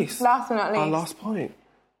not least. Our last point.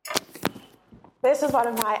 This is one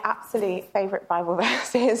of my absolute favourite Bible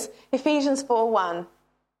verses. Ephesians 4:1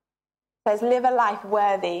 says, live a life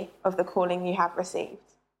worthy of the calling you have received.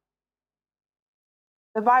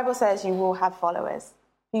 The Bible says you will have followers.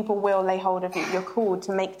 People will lay hold of you. You're called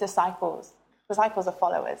to make disciples. Disciples are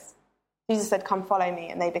followers. Jesus said, come follow me,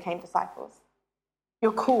 and they became disciples.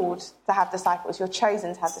 You're called to have disciples. You're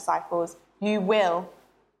chosen to have disciples. You will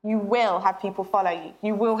have people follow you.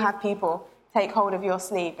 You will have people take hold of your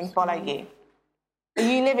sleeve and follow you. Are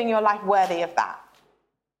you living your life worthy of that?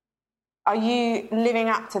 Are you living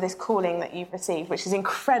up to this calling that you've received, which is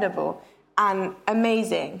incredible and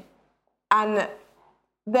amazing? And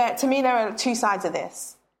to me, there are two sides of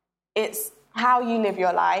this. It's how you live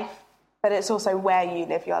your life, but it's also where you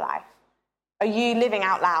live your life. Are you living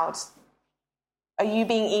out loud? Are you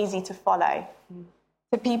being easy to follow?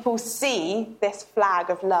 Do people see this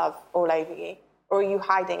flag of love all over you? Or are you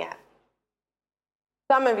hiding it?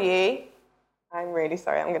 Some of you, I'm really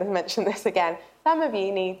sorry, I'm going to mention this again. Some of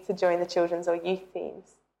you need to join the children's or youth teams,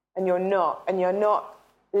 and you're not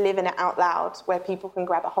living it out loud where people can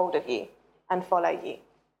grab a hold of you and follow you.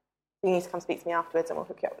 You need to come speak to me afterwards and we'll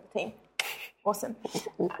hook you up with the team. Awesome.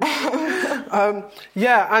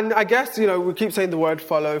 And I guess, you know, we keep saying the word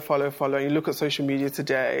follow. You look at social media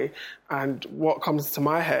today, and what comes to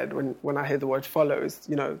my head when I hear the word follow is,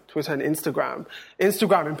 you know, Twitter and Instagram.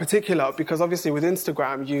 Instagram in particular, because obviously with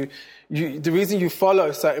Instagram, the reason you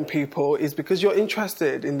follow certain people is because you're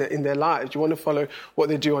interested in their lives. You want to follow what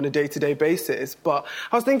they do on a day-to-day basis. But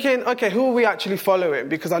I was thinking, okay, who are we actually following?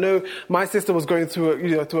 Because I know my sister was going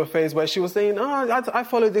through a phase where she was saying, I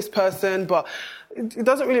follow this person, but it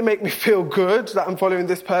doesn't really make me feel good that I'm following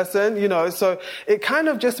this person, you know. So it kind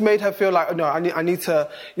of just made her feel like, no, I need to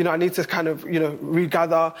kind of, you know,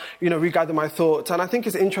 regather my thoughts. And I think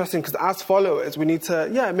it's interesting because as followers, we need to,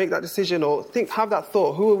 make that decision or have that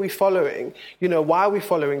thought. Who are we following? You know, why are we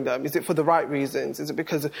following them? Is it for the right reasons? Is it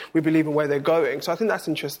because we believe in where they're going? So I think that's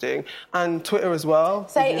interesting. And Twitter as well.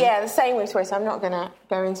 So, the same with Twitter. I'm not going to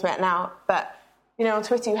go into it now. But, you know, on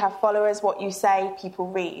Twitter, you have followers. What you say, people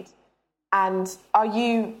read. And are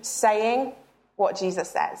you saying what Jesus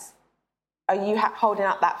says? Are you holding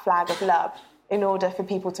up that flag of love in order for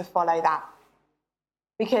people to follow that?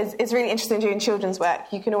 Because it's really interesting doing children's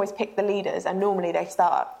work. You can always pick the leaders, and normally they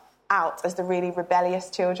start out as the really rebellious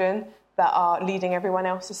children that are leading everyone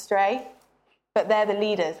else astray. But they're the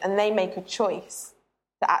leaders, and they make a choice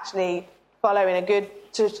to actually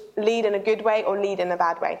to lead in a good way or lead in a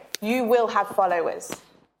bad way. You will have followers.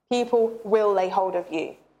 People will lay hold of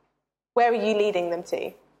you. Where are you leading them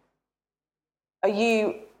to? Are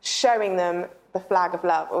you showing them the flag of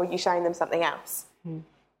love, or are you showing them something else?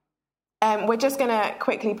 We're just going to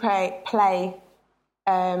quickly play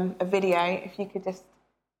a video. If you could just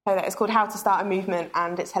play that. It's called How to Start a Movement,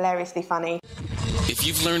 and it's hilariously funny. If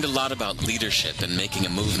you've learned a lot about leadership and making a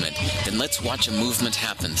movement, then let's watch a movement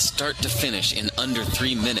happen start to finish in under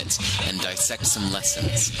 3 minutes and dissect some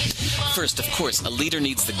lessons. First, of course, a leader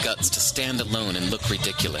needs the guts to stand alone and look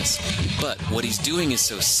ridiculous. But what he's doing is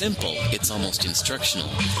so simple, it's almost instructional.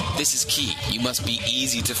 This is key. You must be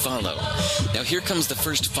easy to follow. Now here comes the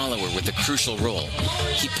first follower with a crucial role.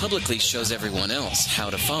 He publicly shows everyone else how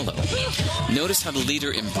to follow. Notice how the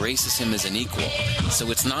leader embraces him as an equal. So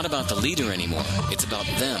it's not about the leader anymore. It's It's about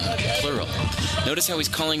them, plural. Notice how he's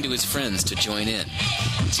calling to his friends to join in.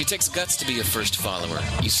 See, it takes guts to be a first follower.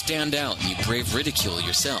 You stand out and you brave ridicule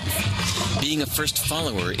yourself. Being a first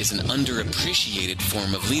follower is an underappreciated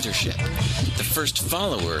form of leadership. The first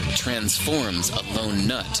follower transforms a lone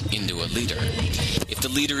nut into a leader. If the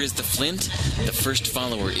leader is the flint, the first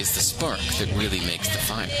follower is the spark that really makes the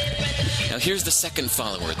fire. Now here's the second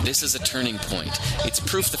follower. This is a turning point. It's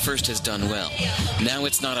proof the first has done well. Now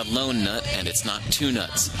it's not a lone nut and it's not two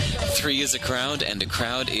nuts. 3 is a crowd and a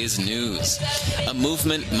crowd is news. A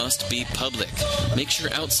movement must be public. Make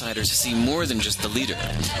sure outsiders see more than just the leader.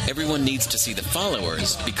 Everyone needs to see the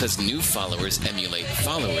followers because new followers emulate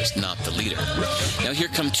followers, not the leader. Now here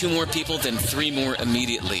come 2 more people, then 3 more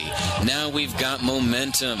immediately. Now we've got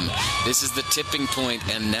momentum. This is the tipping point,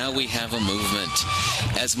 and now we have a movement.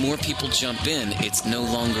 As more people jump in, it's no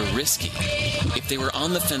longer risky. If they were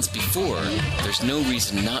on the fence before, there's no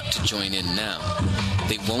reason not to join in now.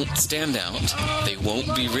 They won't stand out, they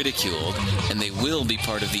won't be ridiculed, and they will be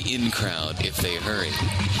part of the in crowd if they hurry.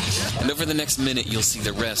 And over the next minute, you'll see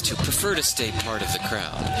the rest who prefer to stay part of the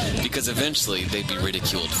crowd, because eventually they'd be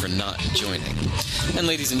ridiculed for not joining. And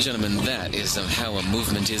ladies and gentlemen, that is how a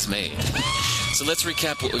movement is made. So let's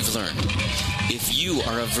recap what we've learned. If you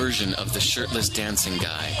are a version of the shirtless dancing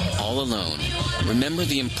guy, all alone, remember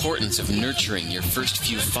the importance of nurturing your first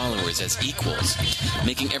few followers as equals,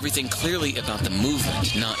 making everything clearly about the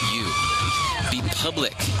movement, not you. Be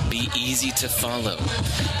public, be easy to follow.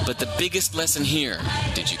 But the biggest lesson here,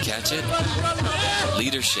 did you catch it?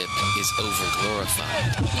 Leadership is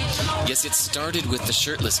overglorified. Yes, it started with the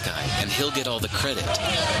shirtless guy, and he'll get all the credit,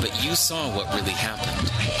 but you saw what really happened.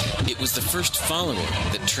 It was the first follower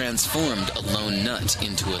that transformed a lone nut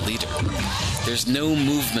into a leader. There's no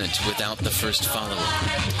movement without the first follower.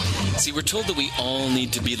 See, we're told that we all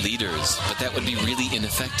need to be leaders, but that would be really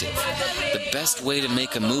ineffective. The best way to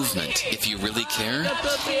make a movement, if you really care,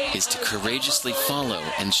 is to courageously follow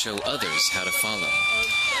and show others how to follow.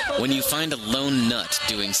 When you find a lone nut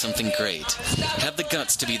doing something great, have the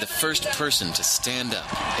guts to be the first person to stand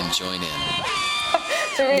up and join in.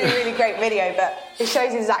 It's a really, really great video, but it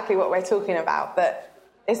shows exactly what we're talking about. But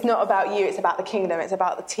it's not about you, it's about the kingdom, it's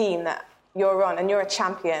about the team that you're on, and you're a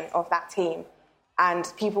champion of that team.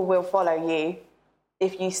 And people will follow you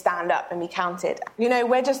if you stand up and be counted. You know,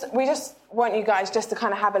 we just want you guys just to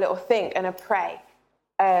kind of have a little think and a pray.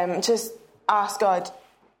 Just ask God,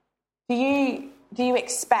 do you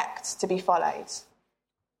expect to be followed?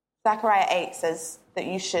 Zechariah 8 says that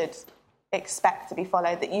you should expect to be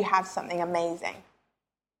followed, that you have something amazing.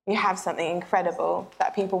 You have something incredible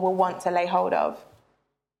that people will want to lay hold of.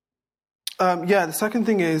 The second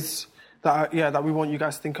thing is that we want you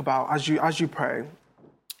guys to think about as you pray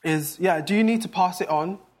is, do you need to pass it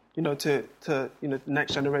on, to the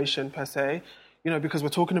next generation per se, because we're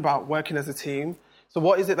talking about working as a team. So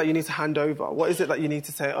what is it that you need to hand over? What is it that you need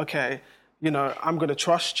to say, okay, I'm going to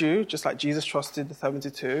trust you, just like Jesus trusted the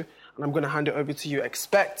 72, and I'm going to hand it over to you,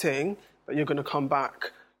 expecting that you're going to come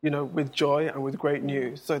back, with joy and with great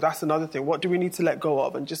news. So that's another thing. What do we need to let go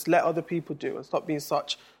of and just let other people do and stop being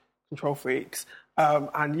such control freaks?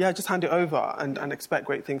 Just hand it over and expect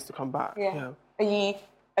great things to come back. Yeah.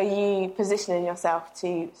 Are you positioning yourself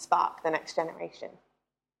to spark the next generation?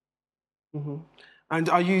 Mm-hmm. And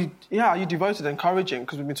are you devoted, encouraging?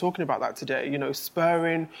 Because we've been talking about that today.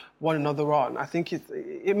 Spurring one another on. I think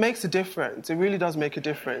it makes a difference. It really does make a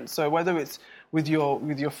difference. So whether it's with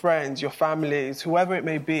your friends, your families, whoever it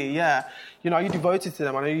may be, are you devoted to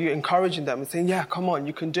them? And are you encouraging them and saying, yeah, come on,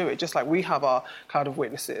 you can do it? Just like we have our cloud of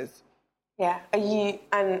witnesses. Yeah. Are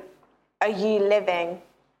you living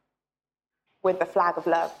with the flag of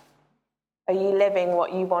love? Are you living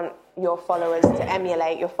what you want your followers to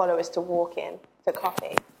emulate, your followers to walk in, to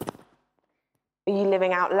copy? Are you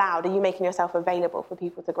living out loud? Are you making yourself available for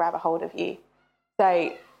people to grab a hold of you?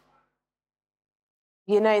 So,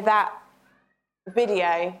 that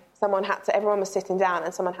video, everyone was sitting down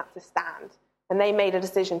and someone had to stand. And they made a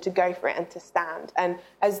decision to go for it and to stand. And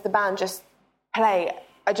as the band just play,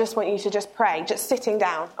 I just want you to just pray. Just sitting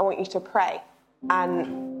down, I want you to pray.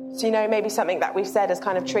 And so, maybe something that we've said has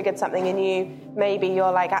kind of triggered something in you. Maybe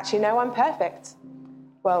you're like, actually, no, I'm perfect.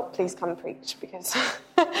 Well, please come preach, because,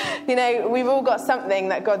 we've all got something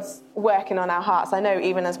that God's working on our hearts. I know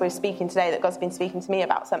even as we're speaking today that God's been speaking to me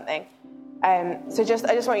about something. I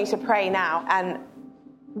just want you to pray now. And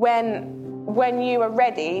when you are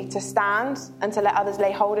ready to stand and to let others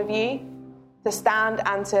lay hold of you, to stand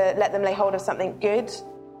and to let them lay hold of something good,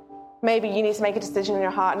 maybe you need to make a decision in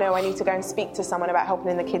your heart, no, I need to go and speak to someone about helping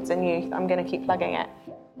in the kids and youth. I'm going to keep plugging it.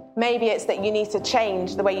 Maybe it's that you need to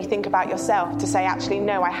change the way you think about yourself to say, actually,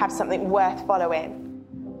 no, I have something worth following.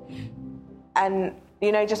 And,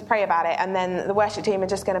 just pray about it. And then the worship team are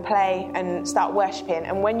just going to play and start worshiping.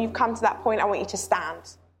 And when you've come to that point, I want you to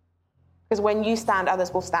stand. Because when you stand,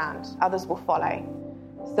 others will stand. Others will follow.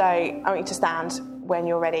 So I want you to stand when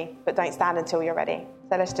you're ready, but don't stand until you're ready.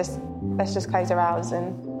 So let's just close our eyes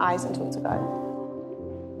and talk to God.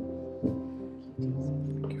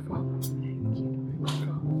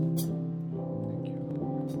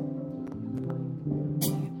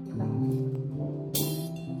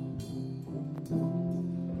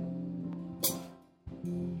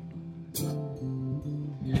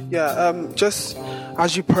 Yeah, just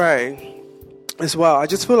as you pray as well, I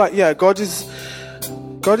just feel like, God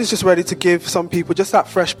is just ready to give some people just that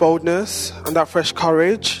fresh boldness and that fresh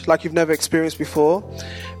courage like you've never experienced before.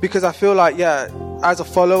 Because I feel like, as a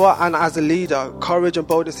follower and as a leader, courage and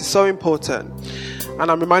boldness is so important.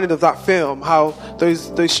 And I'm reminded of that film, how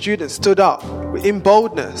those students stood up in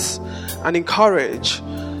boldness and in courage.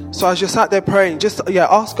 So as you're sat there praying, just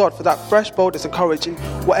ask God for that fresh boldness and courage in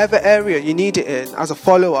whatever area you need it in, as a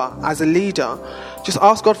follower, as a leader. Just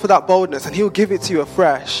ask God for that boldness and He'll give it to you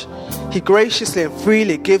afresh. He graciously and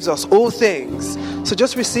freely gives us all things. So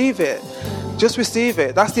just receive it. Just receive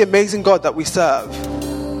it. That's the amazing God that we serve.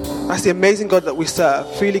 That's the amazing God that we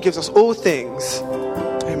serve. Freely gives us all things.